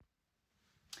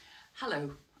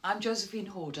Hello, I'm Josephine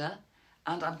Horder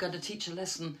and I'm going to teach a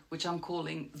lesson which I'm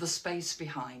calling The Space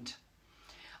Behind.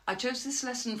 I chose this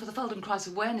lesson for the Feldenkrais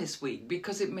Awareness Week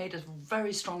because it made a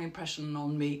very strong impression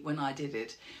on me when I did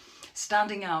it,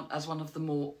 standing out as one of the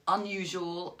more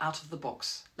unusual,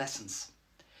 out-of-the-box lessons.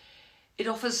 It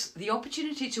offers the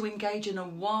opportunity to engage in a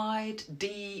wide,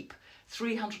 deep,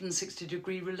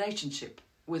 360-degree relationship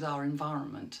with our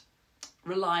environment,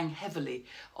 relying heavily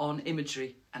on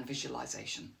imagery and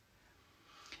visualization.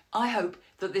 I hope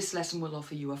that this lesson will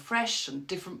offer you a fresh and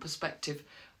different perspective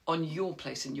on your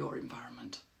place in your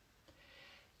environment.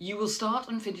 You will start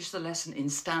and finish the lesson in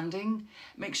standing.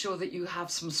 Make sure that you have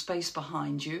some space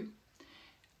behind you,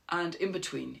 and in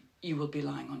between you will be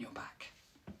lying on your back.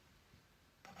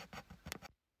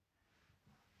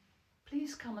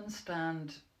 Please come and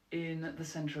stand in the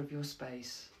centre of your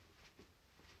space.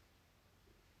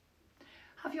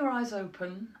 Have your eyes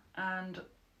open and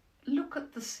look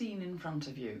at the scene in front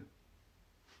of you.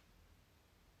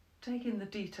 Take in the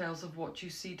details of what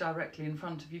you see directly in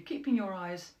front of you, keeping your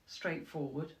eyes straight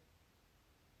forward.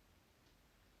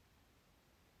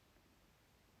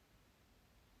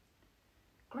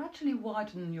 Gradually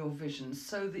widen your vision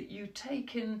so that you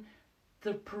take in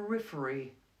the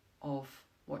periphery of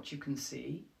what you can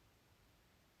see.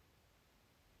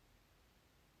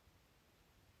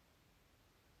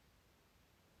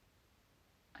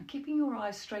 And keeping your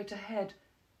eyes straight ahead,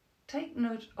 take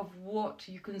note of what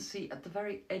you can see at the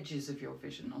very edges of your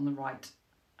vision, on the right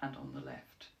and on the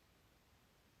left.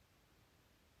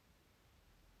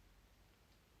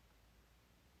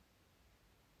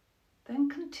 Then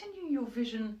continue your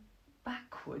vision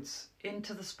backwards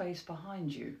into the space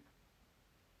behind you.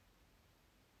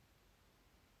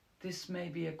 This may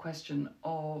be a question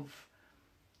of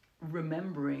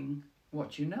remembering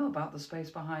what you know about the space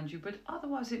behind you, but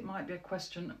otherwise it might be a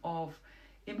question of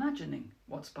imagining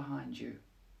what's behind you.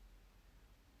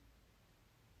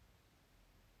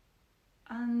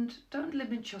 And don't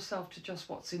limit yourself to just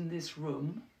what's in this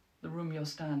room, the room you're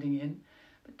standing in,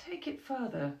 but take it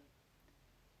further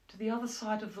to the other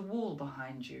side of the wall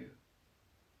behind you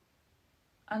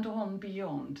and on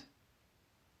beyond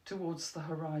towards the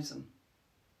horizon.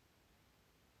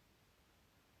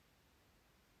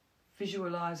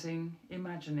 Visualizing,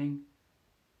 imagining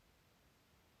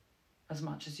as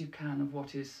much as you can of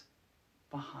what is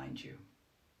behind you.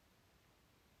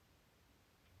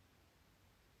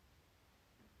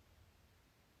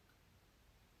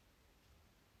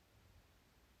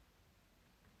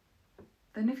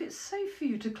 Then if it's safe for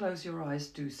you to close your eyes,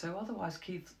 do so. Otherwise,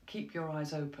 keep your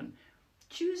eyes open.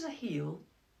 Choose a heel,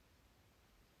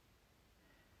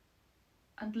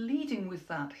 and leading with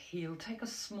that heel, take a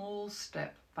small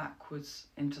step backwards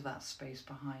into that space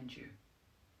behind you.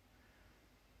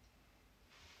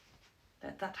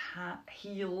 Let that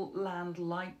heel land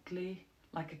lightly,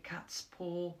 like a cat's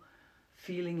paw,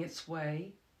 feeling its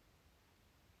way.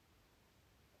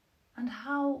 And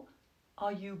how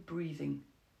are you breathing?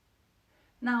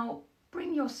 Now,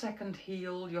 bring your second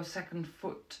heel, your second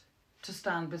foot, to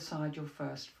stand beside your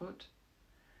first foot.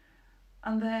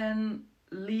 And then,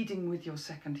 leading with your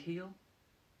second heel,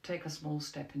 take a small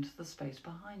step into the space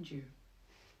behind you.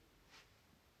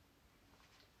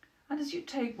 And as you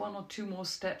take one or two more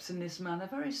steps in this manner,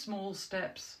 very small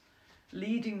steps,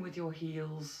 leading with your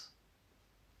heels,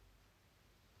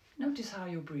 notice how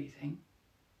you're breathing.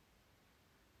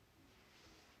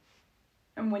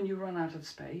 And when you run out of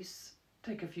space,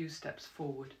 take a few steps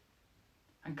forward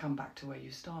and come back to where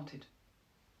you started.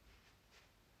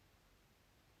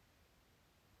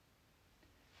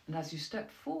 And as you step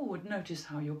forward, notice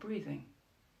how you're breathing.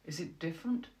 Is it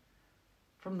different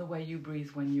from the way you breathe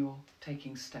when you're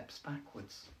taking steps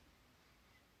backwards?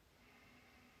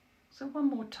 So one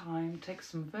more time, take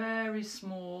some very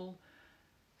small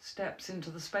steps into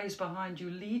the space behind you,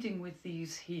 leading with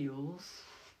these heels,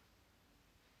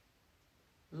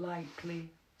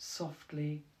 lightly,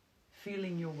 softly,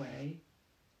 feeling your way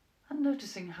and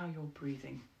noticing how your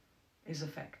breathing is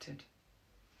affected.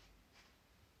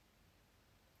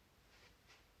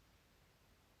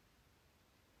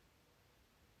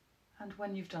 And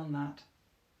when you've done that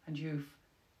and you've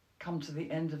come to the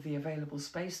end of the available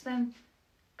space, then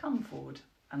come forward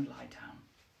and lie down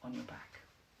on your back.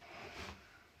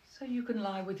 So you can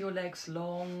lie with your legs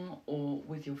long or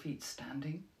with your feet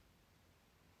standing.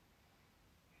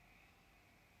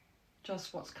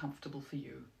 Just what's comfortable for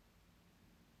you.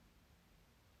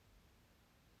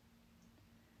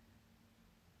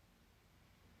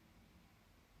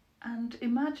 And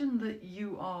imagine that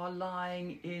you are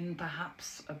lying in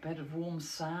perhaps a bed of warm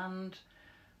sand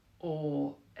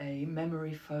or a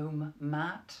memory foam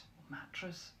mat or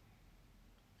mattress.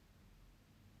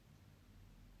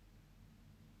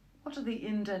 What are the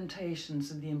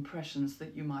indentations and the impressions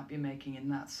that you might be making in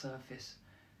that surface?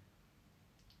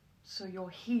 So your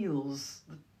heels,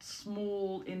 the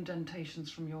small indentations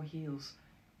from your heels,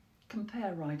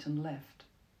 compare right and left.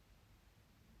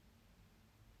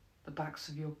 The backs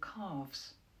of your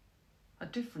calves, a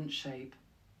different shape.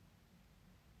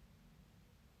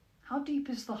 How deep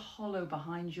is the hollow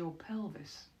behind your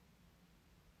pelvis?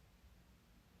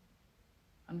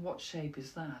 And what shape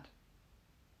is that?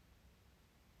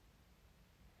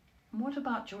 And what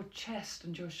about your chest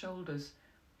and your shoulders?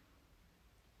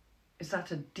 Is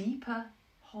that a deeper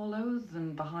hollow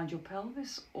than behind your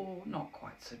pelvis, or not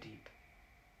quite so deep?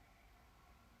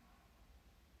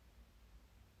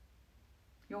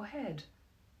 Your head,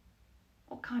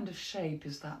 what kind of shape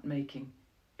is that making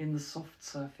in the soft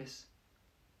surface?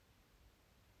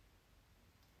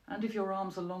 And if your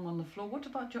arms are long on the floor, what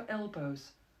about your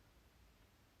elbows?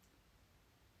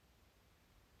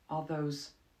 Are those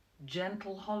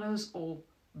gentle hollows or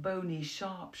bony,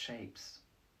 sharp shapes?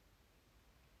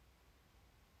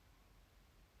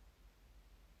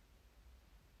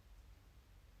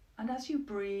 And as you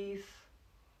breathe,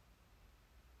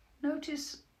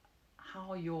 notice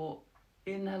how your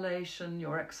inhalation,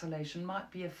 your exhalation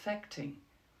might be affecting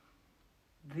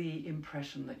the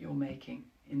impression that you're making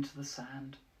into the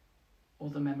sand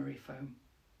or the memory foam.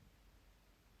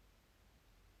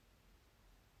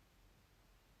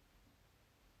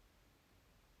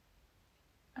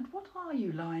 And what are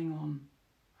you lying on?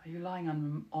 Are you lying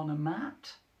on a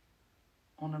mat,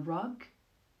 on a rug,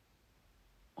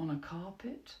 on a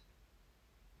carpet?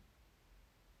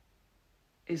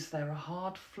 Is there a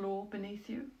hard floor beneath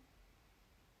you?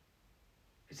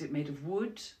 Is it made of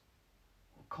wood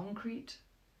or concrete?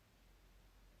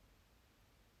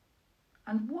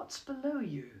 And what's below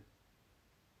you?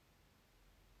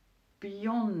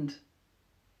 Beyond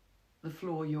the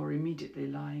floor you're immediately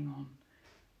lying on?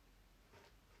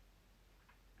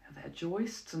 Are there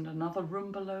joists and another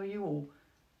room below you, or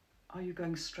are you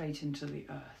going straight into the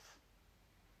earth?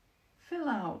 Fill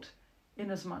out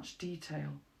in as much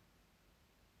detail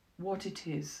what it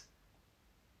is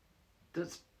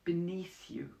that's beneath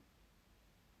you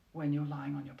when you're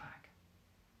lying on your back.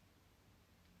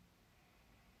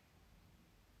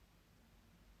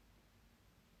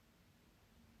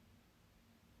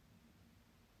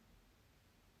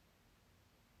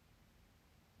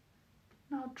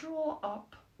 Now draw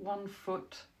up one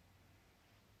foot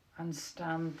and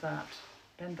stand that,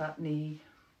 bend that knee,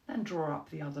 then draw up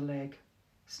the other leg,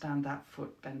 stand that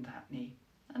foot, bend that knee,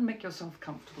 and make yourself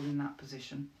comfortable in that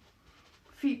position.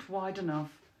 Feet wide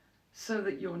enough so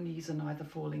that your knees are neither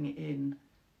falling in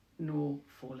nor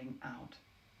falling out.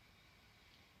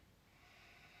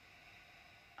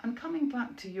 And coming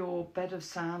back to your bed of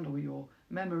sand or your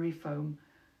memory foam,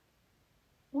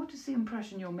 what is the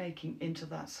impression you're making into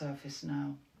that surface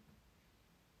now?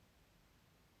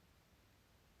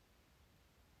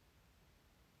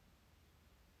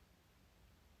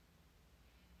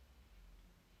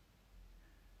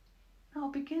 Now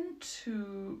begin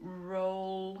to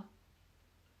roll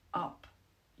up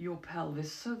your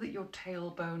pelvis so that your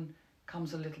tailbone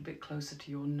comes a little bit closer to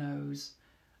your nose,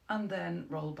 and then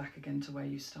roll back again to where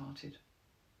you started.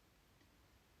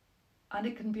 And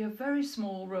it can be a very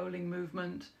small rolling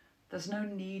movement. There's no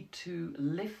need to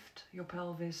lift your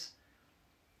pelvis,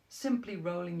 simply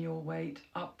rolling your weight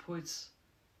upwards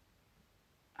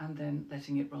and then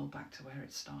letting it roll back to where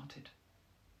it started.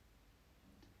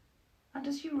 And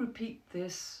as you repeat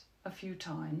this a few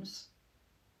times,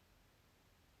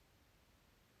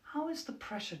 how is the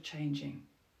pressure changing?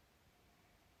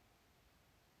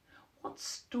 What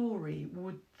story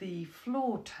would the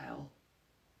floor tell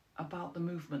about the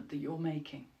movement that you're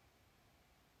making?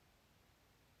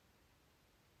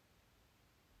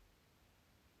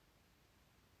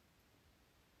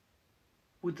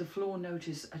 Would the floor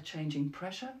notice a changing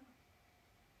pressure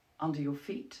under your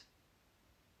feet?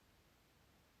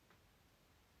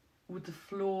 Would the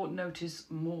floor notice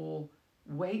more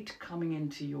weight coming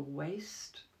into your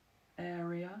waist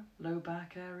area, low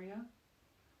back area?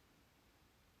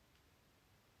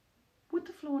 Would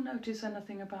the floor notice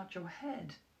anything about your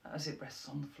head as it rests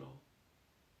on the floor?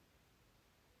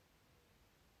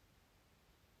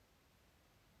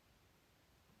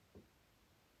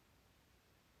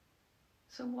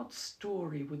 So what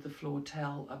story would the floor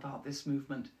tell about this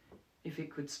movement if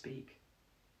it could speak?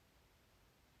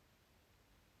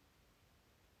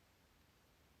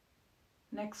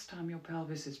 Next time your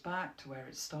pelvis is back to where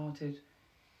it started,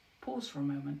 pause for a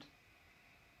moment.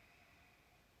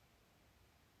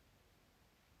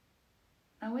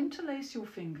 Now interlace your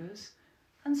fingers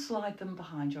and slide them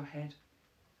behind your head.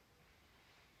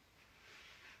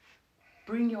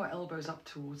 Bring your elbows up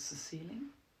towards the ceiling.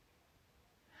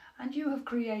 And you have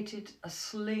created a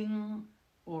sling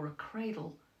or a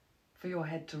cradle for your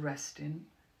head to rest in.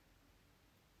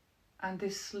 And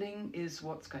this sling is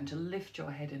what's going to lift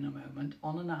your head in a moment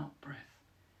on an out breath.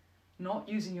 Not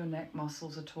using your neck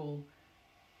muscles at all,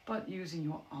 but using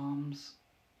your arms,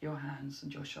 your hands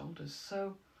and your shoulders.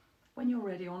 So when you're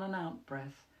ready on an out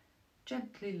breath,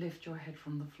 gently lift your head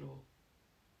from the floor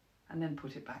and then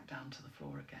put it back down to the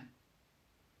floor again.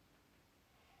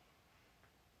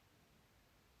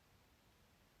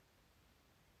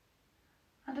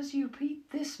 And as you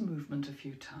repeat this movement a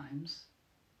few times,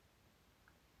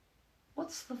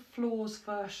 what's the floor's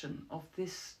version of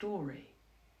this story?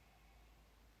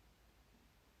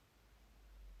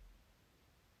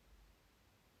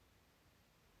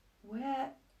 Where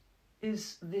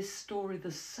is this story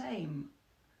the same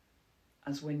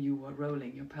as when you were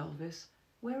rolling your pelvis?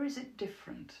 Where is it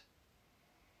different?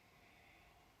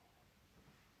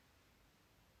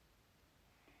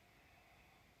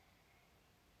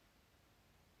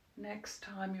 Next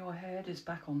time your head is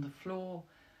back on the floor,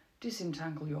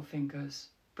 disentangle your fingers.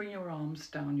 Bring your arms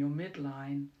down your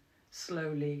midline,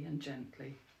 slowly and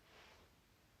gently.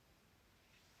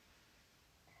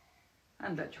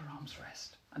 And let your arms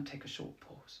rest and take a short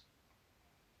pause.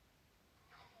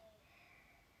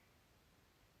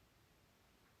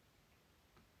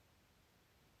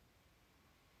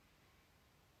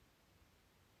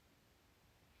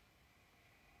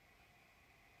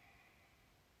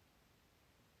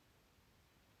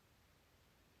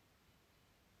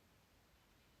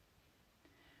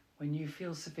 When you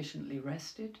feel sufficiently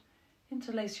rested,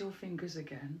 interlace your fingers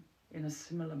again in a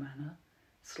similar manner.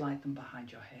 Slide them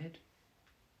behind your head.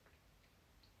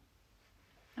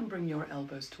 And bring your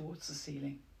elbows towards the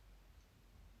ceiling.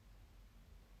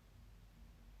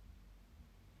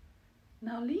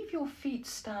 Now leave your feet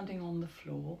standing on the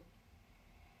floor.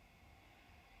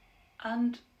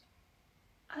 And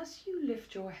as you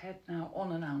lift your head now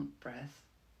on an out breath,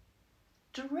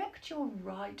 direct your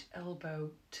right elbow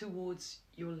towards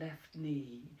your left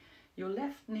knee. Your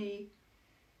left knee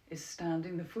is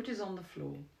standing, the foot is on the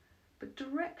floor, but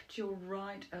direct your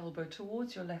right elbow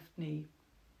towards your left knee.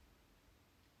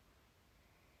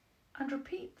 And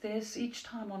repeat this each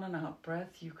time on an out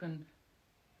breath. You can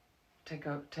take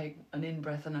an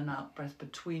in-breath and an out-breath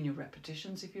between your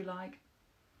repetitions if you like.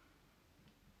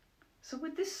 So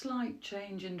with this slight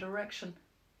change in direction,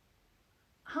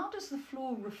 how does the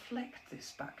floor reflect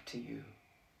this back to you?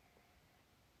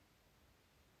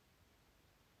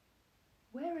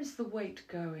 Where is the weight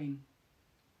going?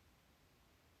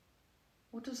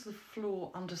 What does the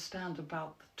floor understand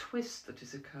about the twist that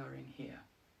is occurring here?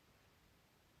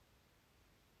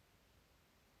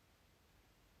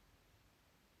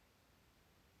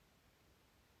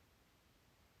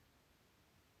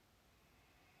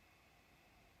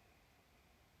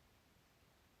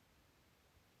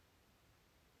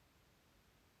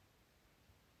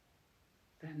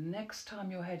 Then next time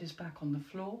your head is back on the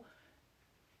floor,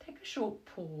 take a short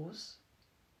pause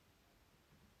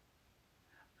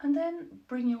and then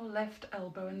bring your left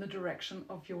elbow in the direction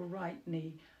of your right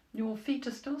knee. Your feet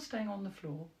are still staying on the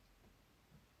floor.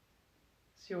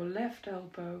 So your left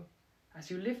elbow, as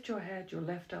you lift your head, your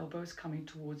left elbow is coming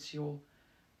towards your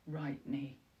right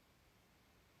knee.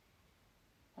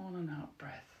 On and out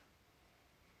breath.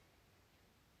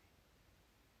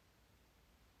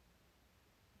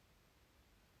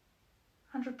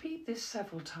 And repeat this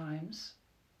several times.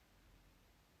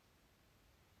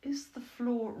 Is the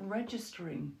floor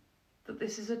registering that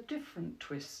this is a different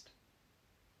twist?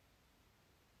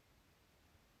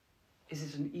 Is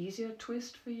it an easier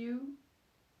twist for you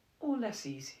or less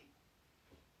easy?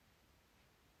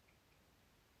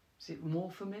 Is it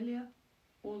more familiar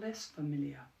or less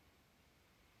familiar?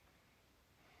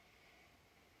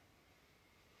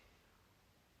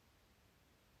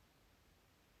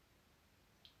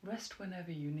 Rest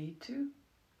whenever you need to.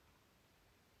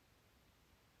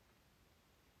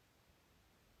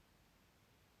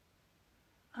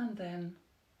 And then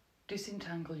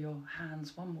disentangle your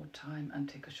hands one more time and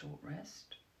take a short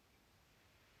rest.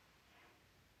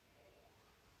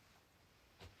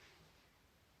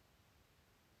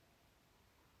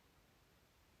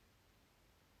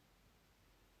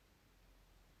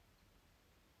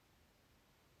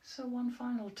 So one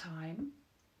final time,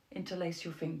 interlace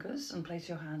your fingers and place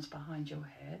your hands behind your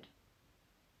head.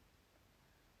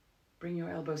 Bring your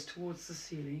elbows towards the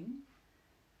ceiling.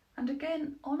 And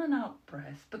again, on an out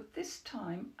breath, but this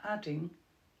time adding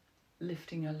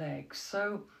lifting a leg.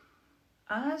 So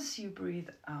as you breathe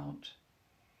out,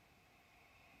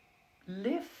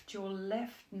 Lift your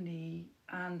left knee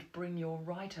and bring your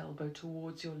right elbow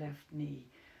towards your left knee.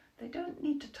 They don't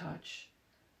need to touch,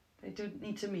 they don't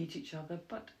need to meet each other,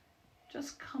 but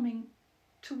just coming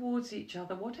towards each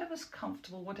other, whatever's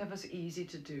comfortable, whatever's easy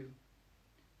to do.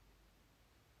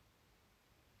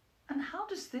 And how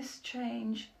does this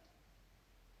change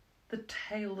the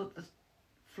tale that the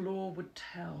floor would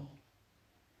tell?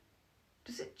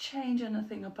 Does it change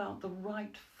anything about the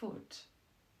right foot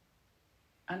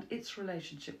and its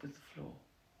relationship with the floor?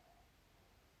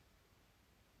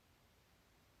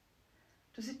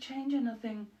 Does it change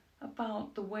anything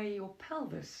about the way your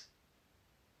pelvis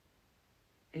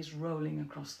is rolling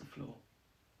across the floor?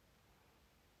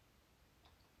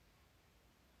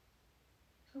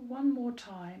 So one more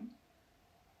time,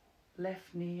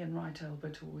 left knee and right elbow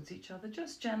towards each other,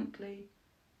 just gently,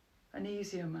 an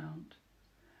easy amount.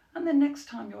 And then next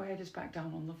time your head is back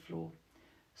down on the floor,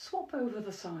 swap over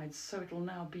the sides so it'll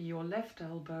now be your left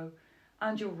elbow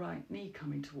and your right knee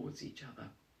coming towards each other.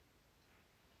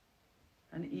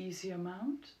 An easy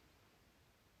amount.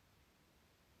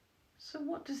 So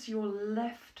what does your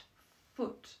left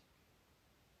foot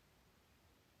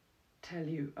tell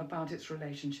you about its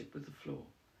relationship with the floor?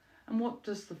 And what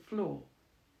does the floor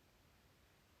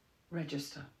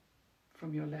register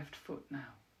from your left foot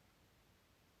now?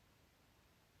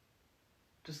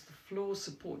 Does the floor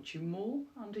support you more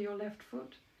under your left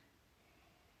foot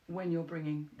when you're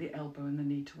bringing the elbow and the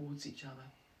knee towards each other?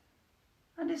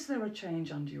 And is there a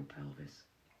change under your pelvis?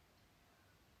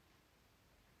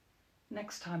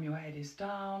 Next time your head is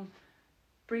down,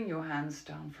 bring your hands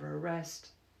down for a rest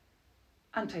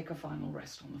and take a final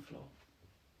rest on the floor.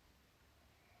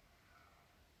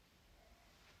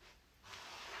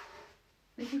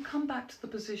 If you come back to the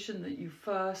position that you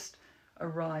first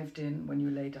arrived in when you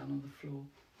lay down on the floor,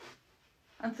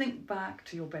 and think back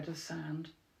to your bed of sand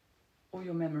or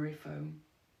your memory foam,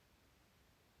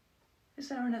 is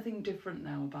there anything different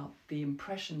now about the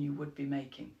impression you would be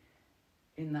making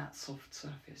in that soft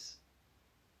surface?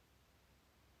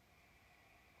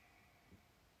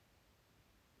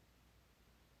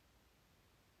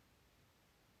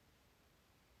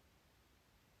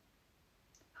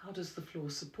 How does the floor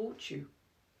support you?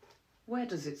 Where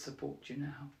does it support you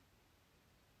now?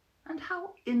 And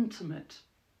how intimate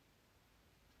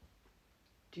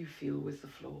do you feel with the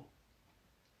floor?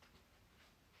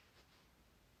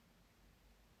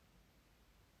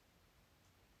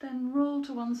 Then roll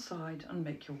to one side and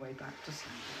make your way back to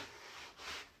standing.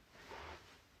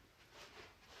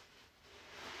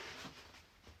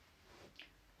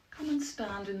 Come and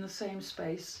stand in the same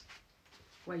space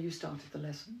where you started the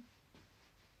lesson.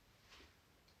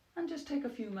 And just take a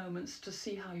few moments to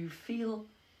see how you feel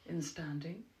in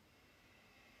standing,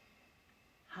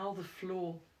 how the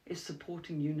floor is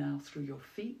supporting you now through your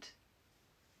feet,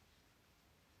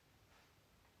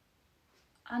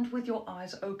 and with your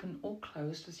eyes open or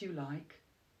closed as you like,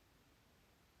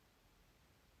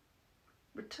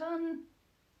 return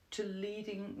to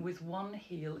leading with one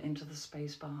heel into the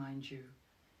space behind you.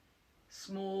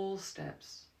 Small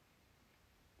steps,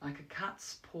 like a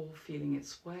cat's paw feeling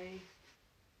its way,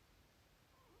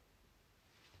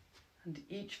 and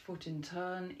each foot in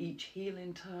turn, each heel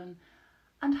in turn.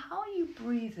 And how are you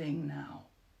breathing now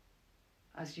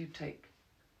as you take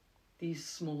these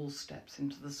small steps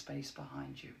into the space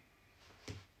behind you?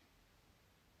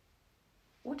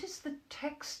 What is the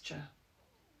texture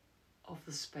of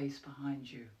the space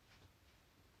behind you?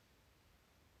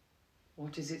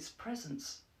 What is its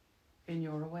presence in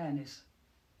your awareness?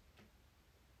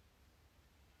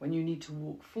 When you need to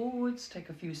walk forwards, take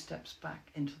a few steps back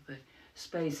into the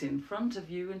space in front of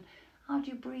you, and how do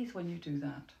you breathe when you do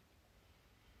that?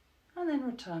 And then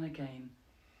return again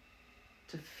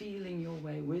to feeling your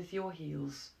way with your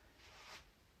heels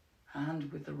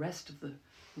and with the rest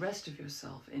of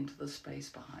yourself into the space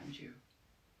behind you.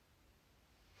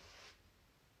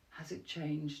 Has it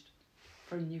changed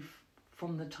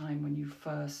from the time when you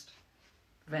first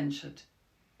ventured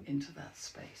into that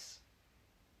space?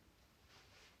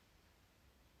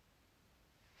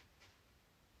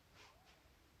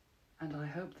 And I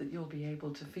hope that you'll be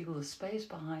able to feel the space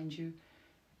behind you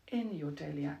in your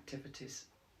daily activities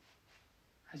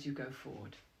as you go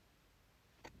forward.